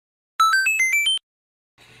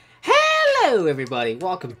Hello everybody,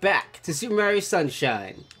 welcome back to Super Mario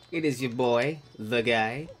Sunshine. It is your boy, the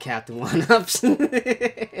guy, Captain One-Ups.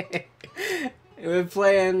 We're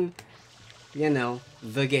playing, you know,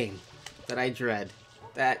 the game that I dread,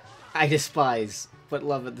 that I despise, but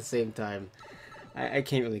love at the same time. I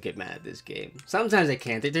can't really get mad at this game. Sometimes I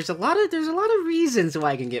can't. There's a lot of reasons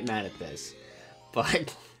why I can get mad at this,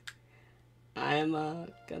 but I'm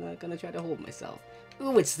gonna try to hold myself.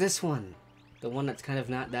 Ooh, it's this one. The one that's kind of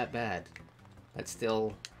not that bad. That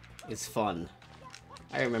still is fun.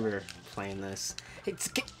 I remember playing this.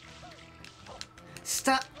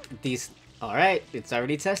 Stop these. Alright, it's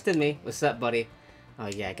already testing me. What's up, buddy? Oh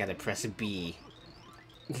yeah, I gotta press B.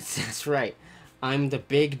 That's right. I'm the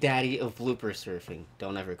big daddy of blooper surfing.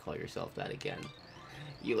 Don't ever call yourself that again.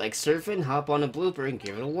 You like surfing? Hop on a blooper and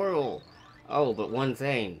give it a whirl. Oh, but one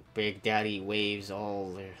thing. Big Daddy waives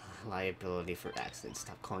all their liability for accidents.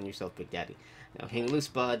 Stop calling yourself Big Daddy. Now hang loose,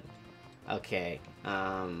 bud. Okay,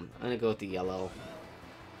 I'm gonna go with the yellow.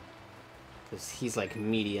 Because he's like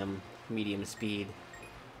medium speed.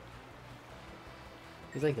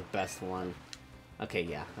 He's like the best one. Okay,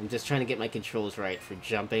 yeah. I'm just trying to get my controls right for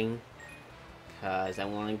jumping. Because I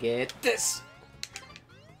want to get this!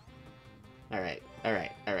 Alright,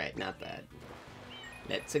 not bad.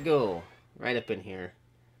 Let's go. Right up in here.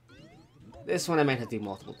 This one I might have to do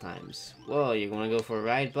multiple times. Whoa, you wanna go for a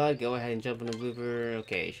ride, bud? Go ahead and jump in a blooper.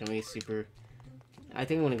 Okay, show me super... I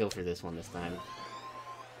think I'm gonna go for this one this time.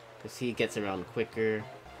 Because he gets around quicker.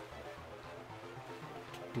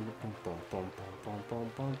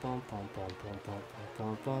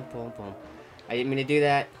 I didn't mean to do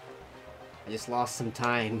that. I just lost some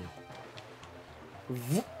time.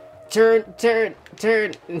 Turn! Turn!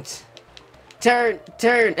 Turn! Turn!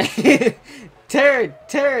 Turn! Turn!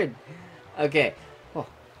 Turn! Okay. Oh.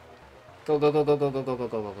 Go, go, go, go, go, go, go, go,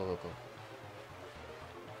 go, go, go, go, go.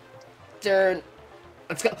 Turn!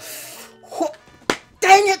 Let's go! Oh.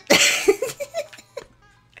 Dang it!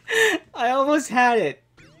 I almost had it!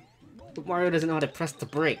 But Mario doesn't know how to press the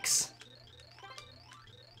brakes.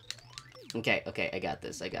 Okay, okay, I got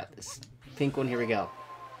this, I got this. Pink one, here we go.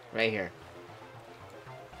 Right here.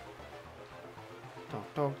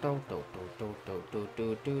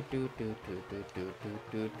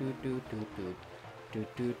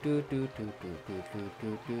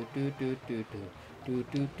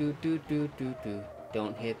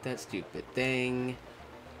 Don't hit that stupid thing.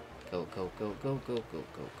 Go, go, go, go, go, go,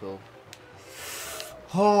 go, go.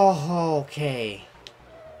 Oh, okay.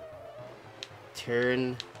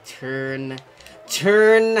 Turn, turn,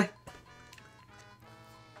 turn!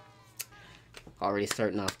 Already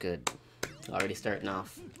starting off good. Already starting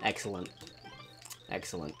off. Excellent.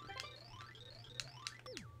 Excellent.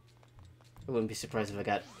 I wouldn't be surprised if I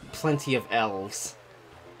got plenty of elves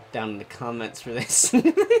down in the comments for this.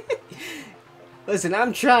 Listen,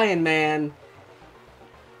 I'm trying, man.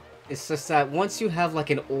 It's just that once you have like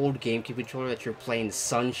an old GameCube controller that you're playing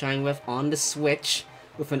Sunshine with on the Switch,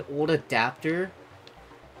 with an old adapter,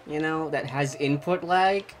 you know, that has input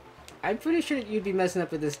lag, I'm pretty sure that you'd be messing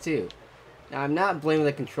up with this too. Now, I'm not blaming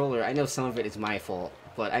the controller. I know some of it is my fault,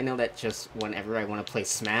 but I know that just whenever I want to play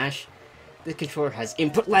Smash, this controller has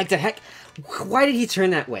input lag to heck. Why did he turn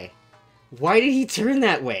that way? Why did he turn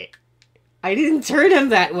that way? I didn't turn him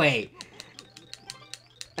that way!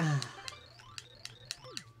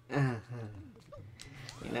 You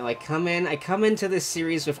know, I come into this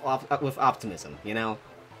series with optimism, you know?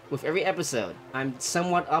 With every episode, I'm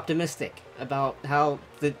somewhat optimistic about how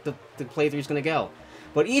the playthrough's gonna go.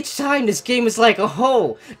 But each time, this game is like,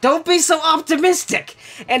 oh, don't be so optimistic!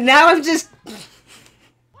 And now I'm just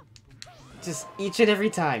each and every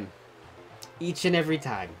time. Each and every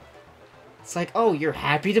time. It's like, oh, you're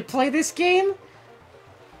happy to play this game?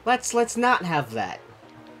 Let's not have that.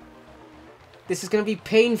 This is gonna be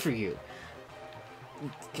pain for you.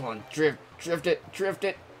 Come on, drift it, drift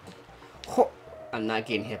it. Oh, I'm not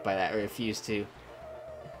getting hit by that, I refuse to.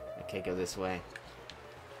 Okay, go this way.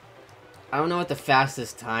 I don't know what the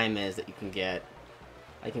fastest time is that you can get.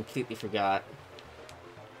 I completely forgot.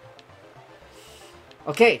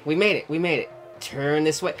 Okay, we made it, we made it. Turn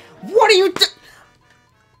this way. What are you do-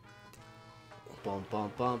 Bum bum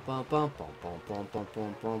bum bum bum bum bum bum bum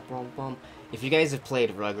bum bum bum bum. If you guys have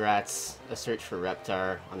played Rugrats, A Search for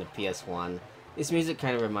Reptar on the PS1, this music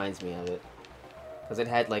kind of reminds me of it. Because it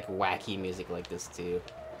had like wacky music like this too.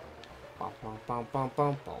 Bum bum bum bum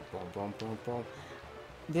bum bum bum bum bum bum.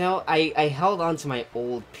 You know, I held on to my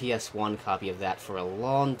old PS1 copy of that for a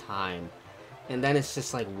long time. And then it's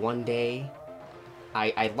just like one day,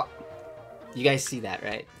 you guys see that,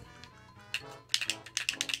 right?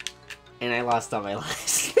 And I lost all my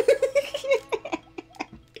lives.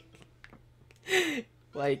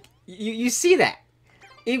 Like, you see that?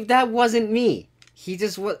 If that wasn't me, he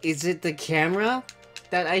just what? Is it the camera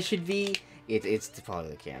that I should be? It's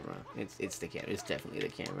probably the camera. It's the camera. It's definitely the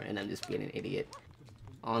camera, and I'm just being an idiot.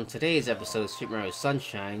 On today's episode of Super Mario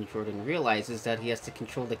Sunshine, Jordan realizes that he has to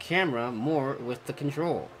control the camera more with the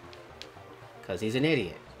control. Because he's an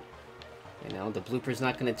idiot. You know, the blooper's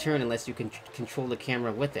not going to turn unless you can control the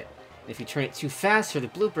camera with it. And if you turn it too fast for the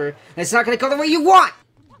blooper, it's not going to go the way you want!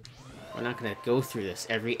 We're not going to go through this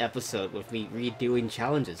every episode with me redoing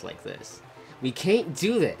challenges like this. We can't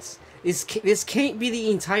do this. This can't be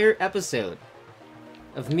the entire episode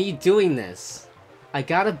of me doing this. I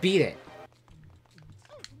gotta beat it.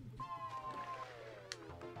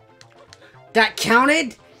 That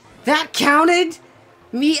counted? That counted?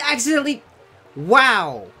 Me accidentally...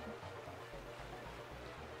 Wow!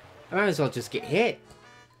 I might as well just get hit.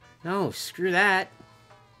 No, screw that.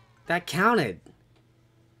 That counted.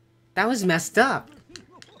 That was messed up.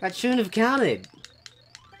 That shouldn't have counted.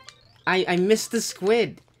 I missed the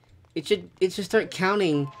squid. It should start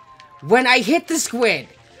counting when I hit the squid.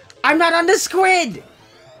 I'm not on the squid.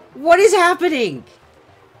 What is happening?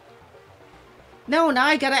 No, now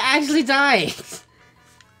I gotta actually die.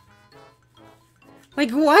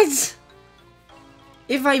 Like what?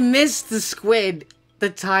 If I miss the squid, the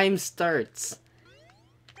time starts.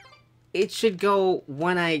 It should go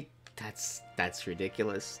when I... That's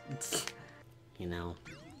ridiculous. You know,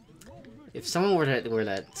 if someone were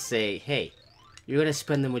to say, hey, you're gonna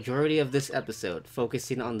spend the majority of this episode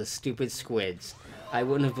focusing on the stupid squids, I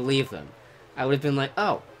wouldn't have believed them. I would have been like,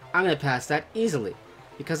 oh, I'm gonna pass that easily,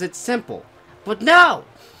 because it's simple. But no!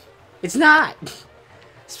 It's not!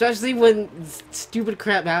 Especially when stupid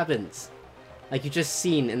crap happens. Like you just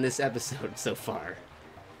seen in this episode so far.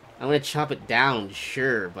 I'm gonna chop it down,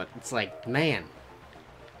 sure, but it's like, man,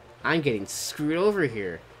 I'm getting screwed over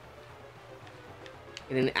here.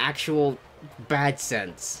 In an actual bad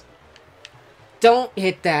sense. Don't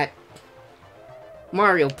hit that.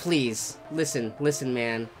 Mario, please. Listen,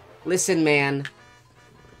 man. Listen, man.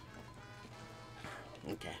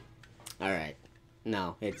 Okay. Alright.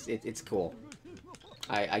 No, it's cool.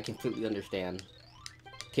 I completely understand.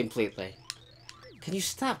 Completely. Can you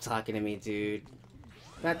stop talking to me, dude?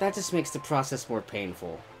 That just makes the process more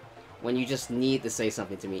painful. When you just need to say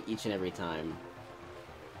something to me each and every time.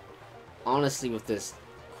 Honestly, with this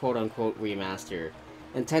quote-unquote remaster,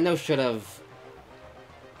 Nintendo should have,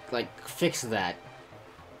 like, fixed that.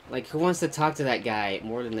 Like, who wants to talk to that guy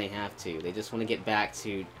more than they have to? They just want to get back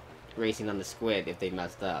to racing on the squid if they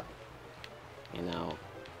messed up. You know?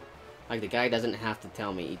 Like, the guy doesn't have to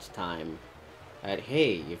tell me each time that,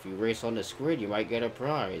 hey, if you race on the squid, you might get a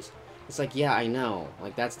prize. It's like, yeah, I know.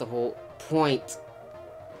 Like, that's the whole point.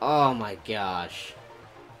 Oh my gosh.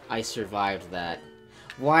 I survived that.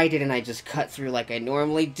 Why didn't I just cut through like I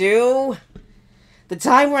normally do? The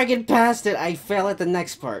time where I get past it, I fail at the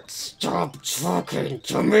next part. Stop talking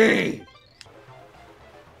to me!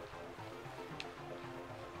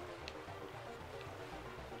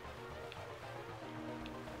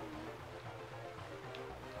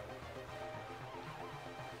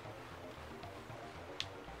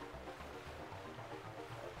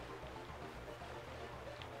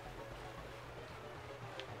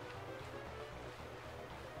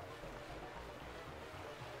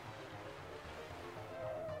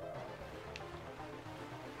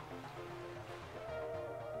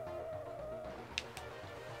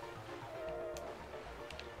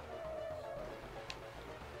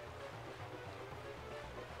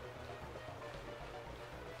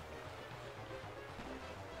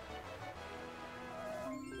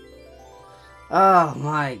 Oh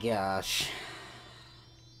my gosh.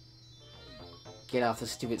 Get off the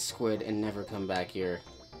stupid squid and never come back here.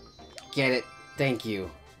 Get it? Thank you.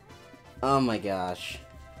 Oh my gosh.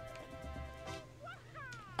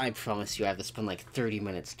 I promise you I have to spend like 30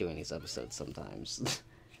 minutes doing these episodes sometimes.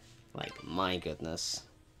 Like, my goodness.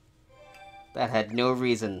 That had no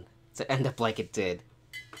reason to end up like it did.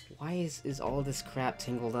 Why is all this crap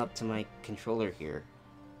tangled up to my controller here?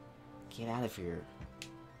 Get out of here.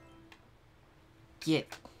 Get.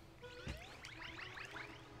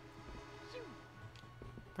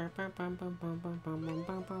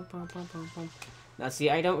 Now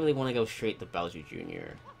see, I don't really want to go straight to Bowser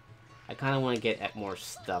Jr. I kind of want to get at more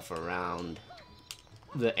stuff around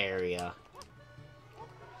the area.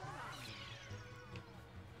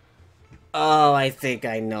 Oh, I think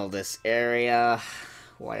I know this area.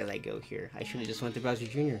 Why did I go here? I should have just went to Bowser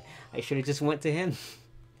Jr. I should have just went to him.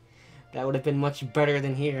 That would have been much better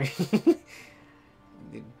than here.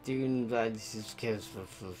 Dude,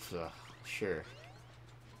 sure.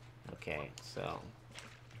 Okay, so...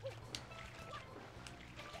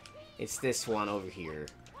 It's this one over here.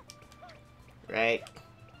 Right?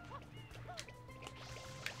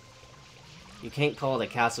 You can't call it a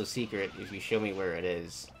castle secret if you show me where it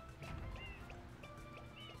is.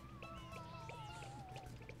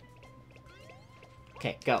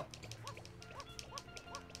 Okay, go.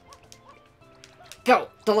 Go!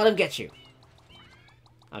 Don't let him get you!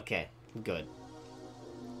 Okay, good.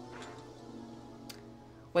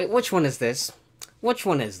 Wait, which one is this? Which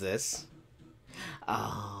one is this?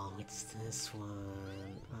 Oh, it's this one.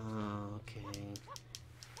 Oh, okay.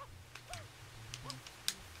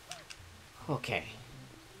 Okay.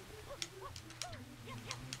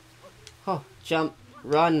 Oh, jump,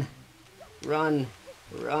 run, run,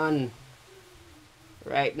 run.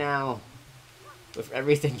 Right now. With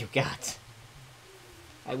everything you got.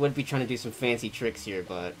 I would be trying to do some fancy tricks here,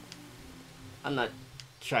 but I'm not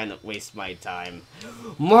trying to waste my time.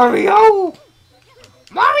 Mario!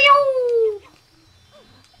 Mario!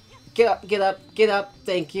 Get up, get up, get up,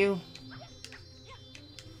 thank you.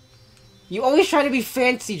 You always try to be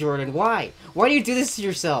fancy, Jordan. Why? Why do you do this to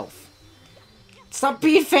yourself? Stop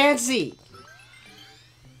being fancy!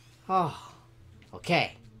 Oh,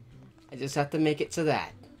 okay. I just have to make it to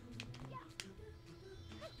that.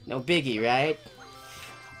 No biggie, right?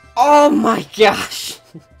 Oh my gosh!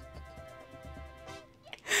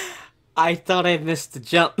 I thought I missed the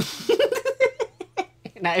jump.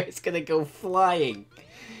 And I was gonna go flying.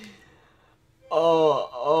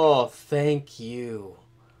 Oh, thank you.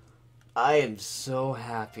 I am so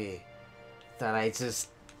happy that I just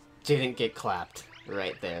didn't get clapped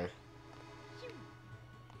right there.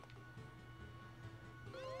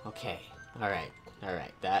 Okay, alright.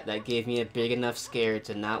 That gave me a big enough scare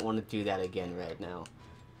to not want to do that again right now.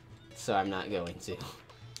 So I'm not going to.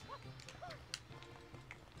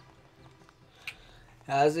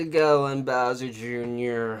 How's it going, Bowser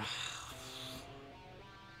Jr.?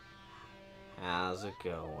 How's it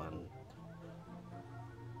going?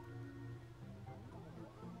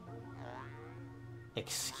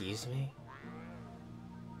 Excuse me?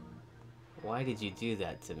 Why did you do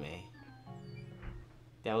that to me?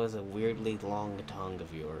 That was a weirdly long tongue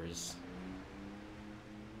of yours.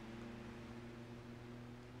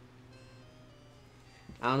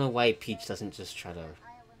 I don't know why Peach doesn't just try to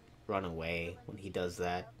run away when he does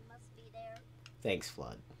that. Thanks,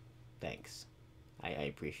 Flood. Thanks. I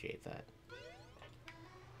appreciate that.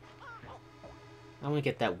 I'm gonna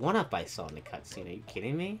get that 1-up I saw in the cutscene. Are you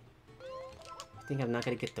kidding me? You think I'm not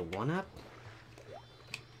gonna get the 1-up?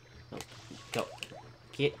 No. Go.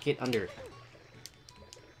 Get under.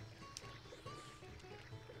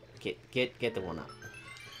 Get the 1-up.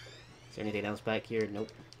 Is there anything else back here?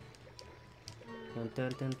 Nope. Dun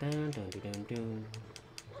dun dun dun dun dun dun dun.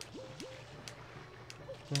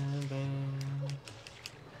 Dun, dun.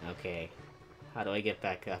 Okay. How do I get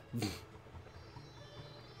back up?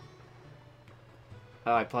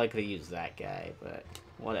 Oh, I probably could have used that guy, but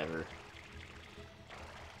whatever.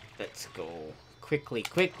 Let's go.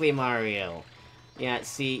 Quickly, Mario! Yeah,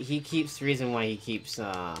 see, the reason why he keeps,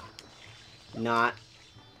 not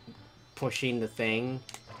pushing the thing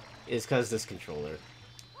is because this controller.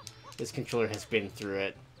 This controller has been through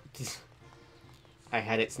it. I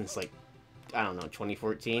had it since, like, I don't know,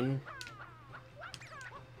 2014?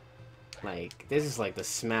 Like, this is like the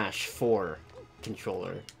Smash 4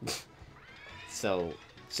 controller. So,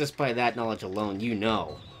 just by that knowledge alone, you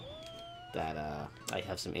know that, I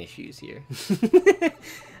have some issues here.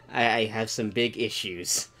 I have some big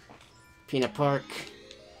issues. Peanut Park.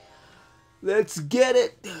 Let's get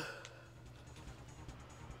it!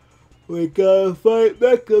 We gotta fight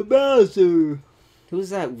Mecha Bowser! Who's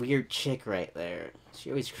that weird chick right there? She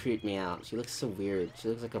always creeped me out. She looks so weird. She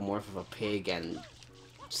looks like a morph of a pig and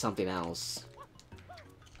something else.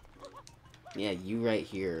 Yeah, you right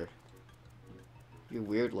here. You're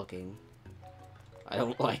weird looking. I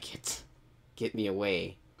don't like it. Get me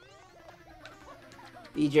away.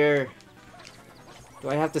 Beeger! Do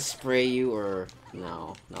I have to spray you or...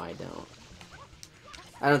 No. No, I don't.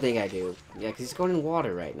 I don't think I do. Yeah, because he's going in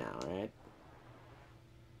water right now, right?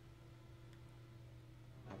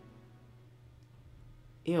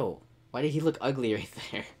 Ew. Why did he look ugly right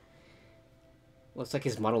there? Looks like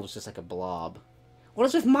his model was just like a blob. What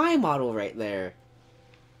is with my model right there?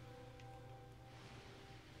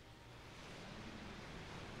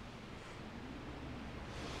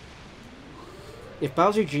 If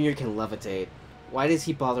Bowser Jr. can levitate, why does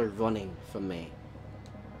he bother running from me?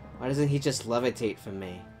 Why doesn't he just levitate from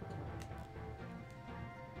me?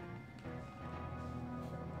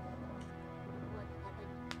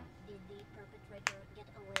 Did the perpetrator get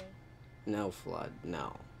away? No, Flood,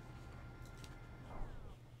 no.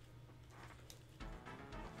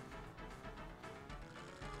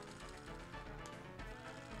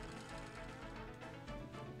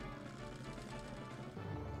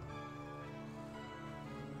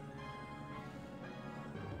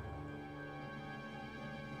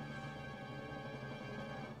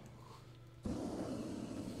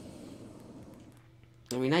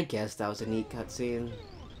 I mean, I guess that was a neat cutscene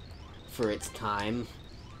for its time.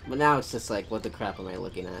 But now it's just like, what the crap am I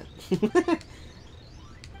looking at?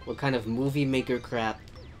 What kind of movie maker crap?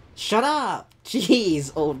 Shut up!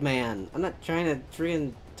 Jeez, old man. I'm not trying to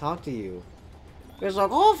freaking talk to you. It's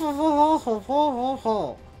like,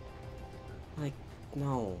 like,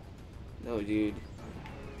 no. No, dude.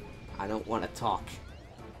 I don't want to talk.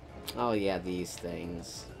 Oh yeah, these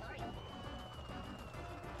things.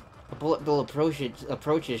 A bullet bill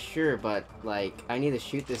approaches, sure, but, like, I need to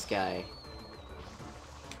shoot this guy.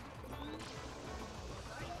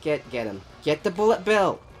 Get him. Get the bullet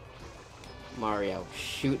bill! Mario,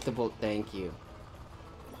 shoot the bullet. Thank you.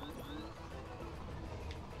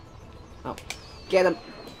 Oh, get him!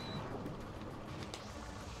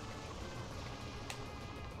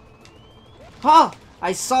 Oh!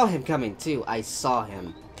 I saw him coming, too. I saw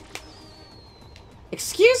him.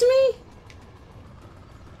 Excuse me?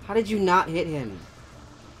 How did you not hit him?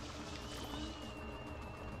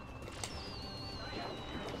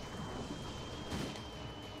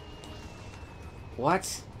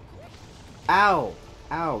 What? Ow!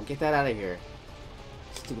 Ow, get that out of here.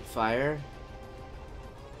 Stupid fire.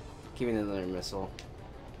 Give me another missile.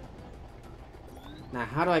 Now,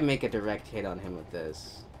 how do I make a direct hit on him with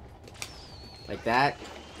this? Like that?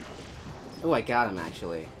 Oh, I got him,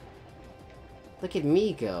 actually. Look at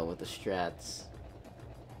me go with the strats.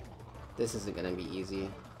 This isn't gonna be easy.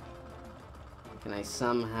 Can I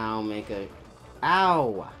somehow make a...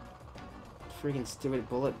 Ow! Freaking stupid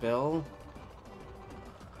bullet bill.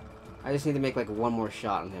 I just need to make like one more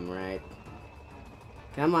shot on him, right?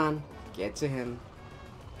 Come on, get to him.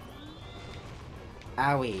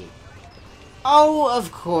 Owie. Oh,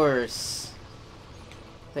 of course!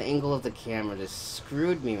 The angle of the camera just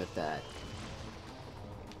screwed me with that.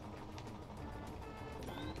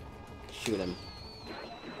 Shoot him.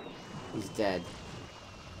 He's dead.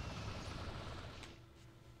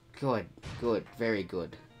 Good, good, very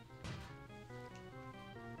good.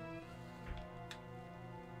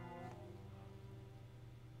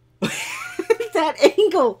 That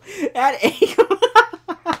angle! That angle!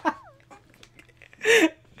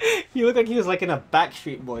 He looked like he was like in a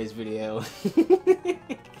Backstreet Boys video.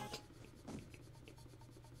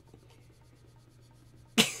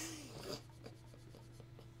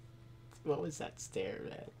 What was that stare,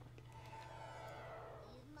 man?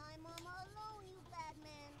 Leave my mama alone, you bad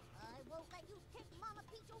man. I won't let you take Mama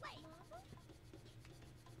Peach away. Mama Peach?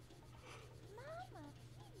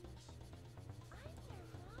 I'm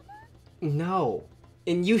your mama? No.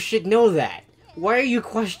 And you should know that. Why are you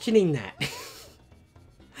questioning that?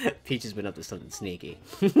 Peach has been up to something sneaky.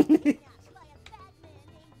 By a bad man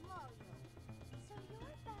named Mario. So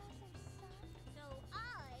you're Bowser's son? So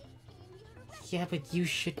I came here to rescue Yeah, but you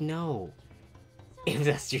should know. If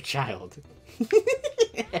that's your child.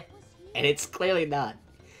 And it's clearly not.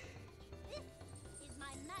 This is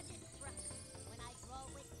my magic brush. When I draw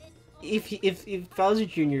with this If Bowser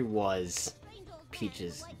Jr. was strange old man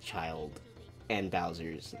Peach's like child and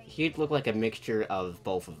Bowser's, he'd look like a mixture of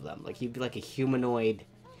both of them. Like, he'd be like a humanoid.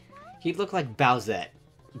 He'd look like Bowsette,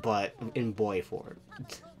 but in boy form. Papa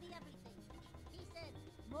told me everything. He said,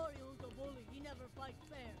 Mario's a bully, he never fights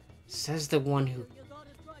fair. Says the one who... You gotta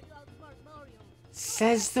try to outsmart Mario.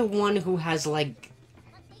 Says the one who has, like...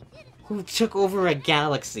 but they did it. Who took over a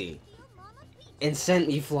galaxy You, Mama Peach. and sent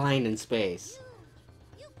me flying in space.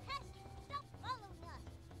 You pest. Stop following us.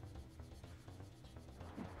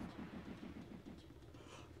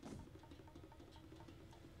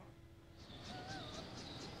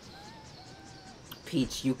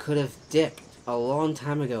 Peach, you could have dipped a long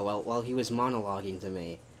time ago while he was monologuing to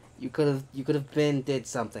me. You could have did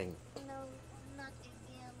something. No, not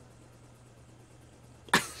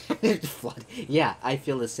again. Flood. Yeah, I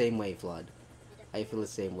feel the same way, Flood. I feel the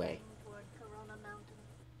same way. Toward Corona Mountain.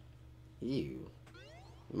 You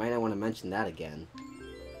might not want to mention that again.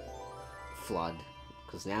 Flood.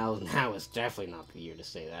 Because now is definitely not the year to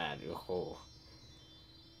say that. Oh.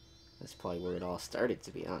 That's probably where it all started,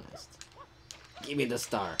 to be honest. Give me the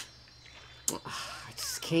star. I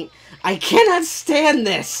just can't... I cannot stand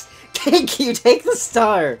this! Thank you, take the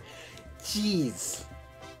star! Jeez.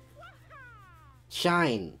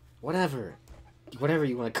 Shine. Whatever. Whatever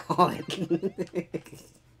you want to call it.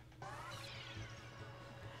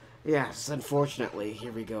 Yes, unfortunately,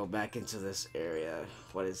 here we go, back into this area.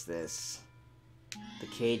 What is this? The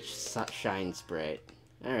cage shine sprite.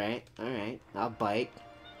 Alright, I'll bite.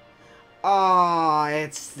 Oh,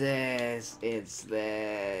 it's this. It's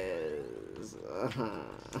this.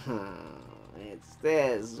 It's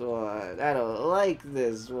this one. I don't like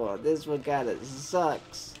this one. This one kinda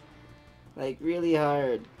sucks. Like, really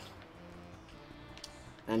hard.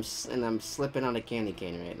 I'm slipping on a candy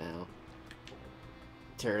cane right now.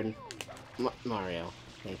 Turn. Mario.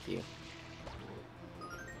 Thank you.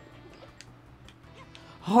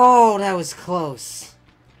 Oh, that was close.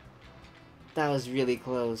 That was really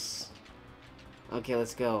close. Okay,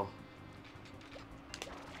 let's go.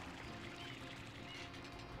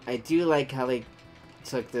 I do like how they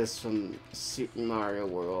took this from Super Mario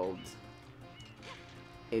World.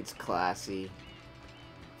 It's classy.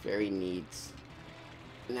 Very neat.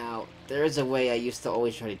 Now, there is a way I used to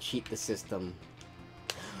always try to cheat the system.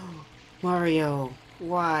 Mario,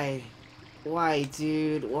 why? Why,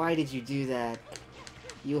 dude? Why did you do that?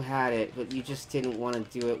 You had it, but you just didn't want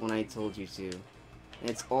to do it when I told you to. And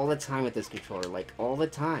it's all the time with this controller, like, all the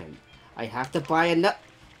time. I have to buy another...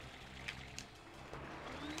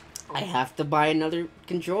 I have to buy another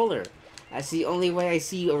controller. That's the only way I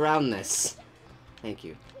see around this. Thank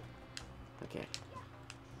you. Okay.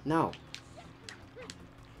 No.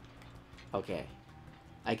 Okay.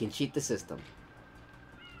 I can cheat the system.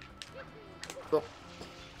 Oh.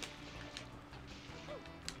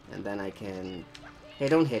 And then I can... Hey,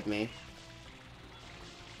 don't hit me.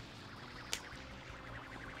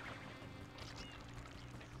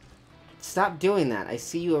 Stop doing that. I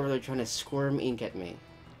see you over there trying to squirm ink at me.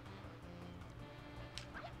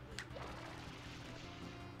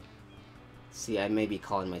 See, I may be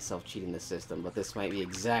calling myself cheating the system, but this might be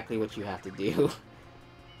exactly what you have to do.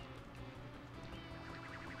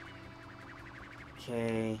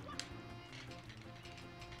 Okay.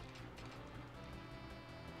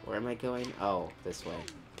 Where am I going? Oh, this way.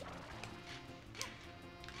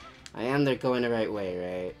 I am there going the right way,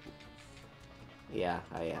 right? Yeah,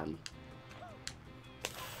 I am.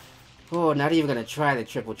 Oh, not even gonna try the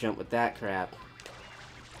triple jump with that crap.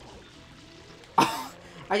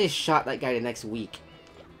 I just shot that guy the next week.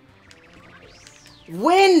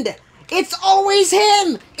 Wind! It's always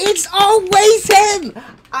him! It's always him!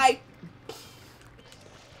 I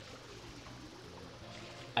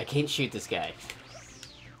can't shoot this guy.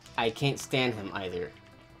 I can't stand him either.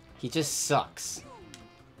 He just sucks.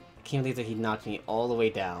 I can't believe that he knocked me all the way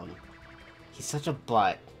down. He's such a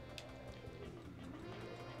butt.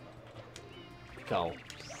 Go.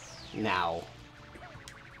 Now.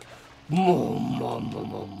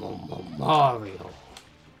 Mario.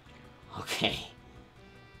 Okay.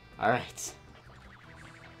 Alright.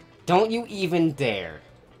 Don't you even dare.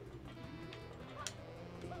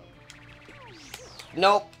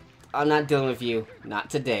 Nope. I'm not dealing with you. Not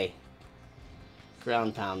today.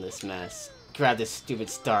 Ground pound this mess. Grab this stupid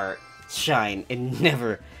star, shine, and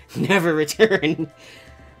never return.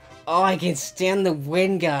 Oh, I can't stand the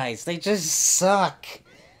wind guys. They just suck.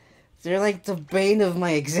 They're like the bane of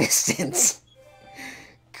my existence.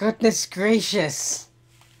 Goodness gracious.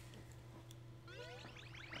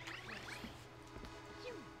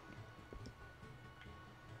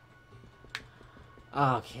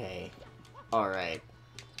 Okay. Alright.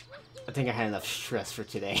 I think I had enough stress for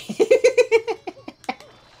today.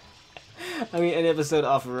 I mean, an episode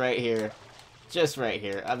off right here. Just right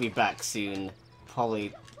here. I'll be back soon.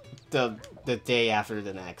 Probably the day after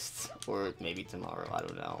the next. Or maybe tomorrow. I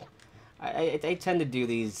don't know. I tend to do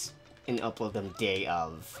these and upload them day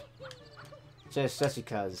of. Just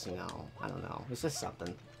because, you know, I don't know. It's just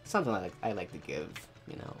something. Something I like to give,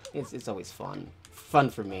 you know. It's always fun. Fun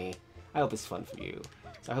for me. I hope it's fun for you.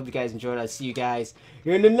 So I hope you guys enjoyed. I'll see you guys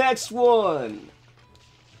in the next one.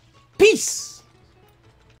 Peace!